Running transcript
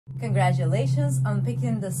Congratulations on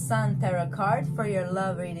picking the Sun Tarot card for your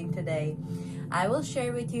love reading today. I will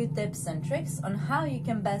share with you tips and tricks on how you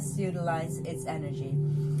can best utilize its energy.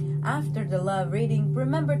 After the love reading,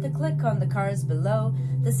 remember to click on the cards below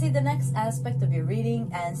to see the next aspect of your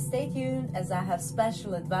reading, and stay tuned as I have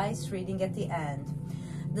special advice reading at the end.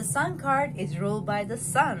 The Sun card is ruled by the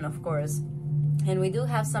Sun, of course. And we do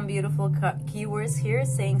have some beautiful keywords here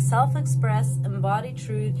saying self-express, embody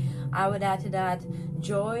truth. I would add to that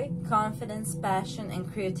joy, confidence, passion,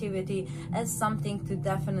 and creativity as something to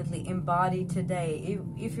definitely embody today.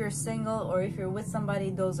 If you're single or if you're with somebody,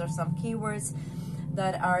 those are some keywords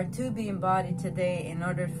that are to be embodied today in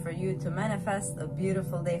order for you to manifest a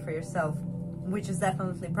beautiful day for yourself, which is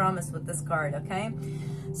definitely promised with this card, okay?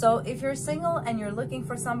 So if you're single and you're looking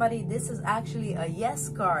for somebody, this is actually a yes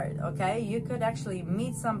card, okay? You could actually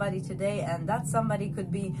meet somebody today, and that somebody could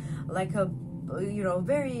be like a, you know,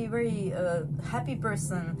 very, very happy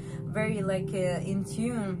person, very like in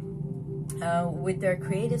tune with their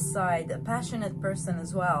creative side, a passionate person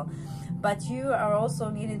as well. But you are also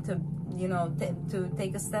needing to, you know, to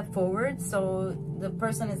take a step forward, so the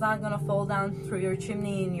person is not gonna fall down through your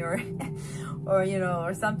chimney in your or, you know,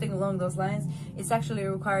 or something along those lines. It's actually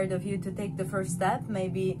required of you to take the first step,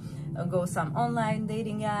 maybe go some online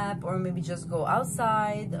dating app, or maybe just go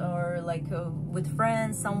outside, or like with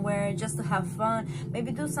friends somewhere just to have fun.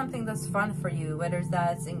 Maybe do something that's fun for you, whether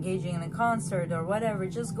that's engaging in a concert or whatever.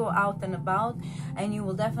 Just go out and about, and you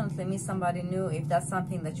will definitely meet somebody new if that's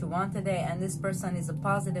something that you want today. And this person is a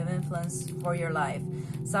positive influence for your life,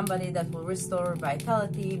 somebody that will restore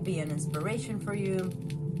vitality, be an inspiration for you.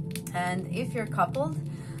 And if you're coupled,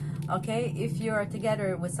 okay, if you are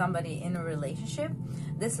together with somebody in a relationship,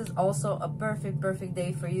 this is also a perfect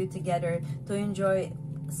day for you together to enjoy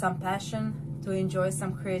some passion, to enjoy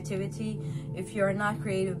some creativity. If you're not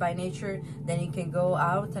creative by nature, then you can go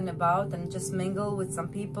out and about and just mingle with some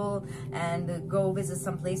people and go visit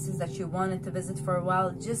some places that you wanted to visit for a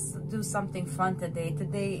while. Just do something fun today.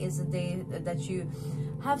 Today is a day that you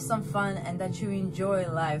have some fun and that you enjoy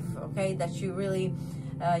life, okay, that you really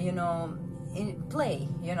you know, play,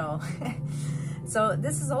 you know. So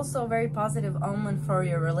this is also a very positive omen for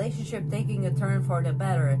your relationship, taking a turn for the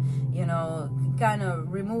better, you know, kind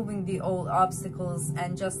of removing the old obstacles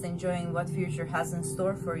and just enjoying what future has in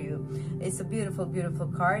store for you. It's a beautiful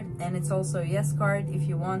card, and it's also a yes card if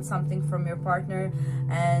you want something from your partner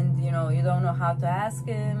and, you know, you don't know how to ask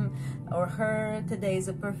him or her. Today is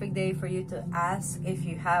a perfect day for you to ask if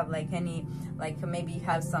you have like any, like maybe you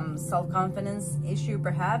have some self-confidence issue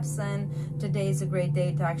perhaps, and today is a great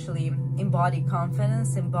day to actually embody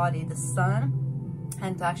confidence, embody the Sun,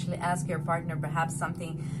 and to actually ask your partner perhaps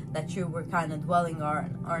something that you were kind of dwelling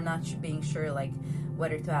on or not being sure, like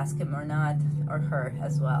whether to ask him or not, or her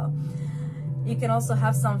as well. You can also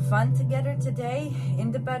have some fun together today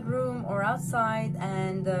in the bedroom or outside.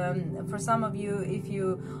 And for some of you, if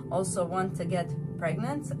you also want to get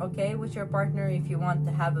pregnant, okay, with your partner, if you want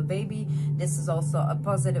to have a baby, this is also a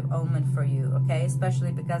positive omen for you, okay?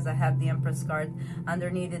 Especially because I have the Empress card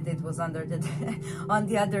underneath it. It was under the on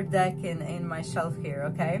the other deck in my shelf here,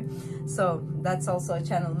 okay? So that's also a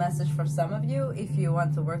channel message for some of you. If you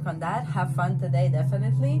want to work on that, have fun today,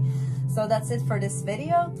 definitely. So that's it for this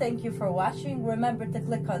video. Thank you for watching. Remember to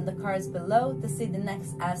click on the cards below to see the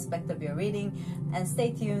next aspect of your reading, and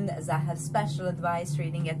stay tuned as I have special advice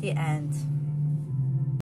reading at the end.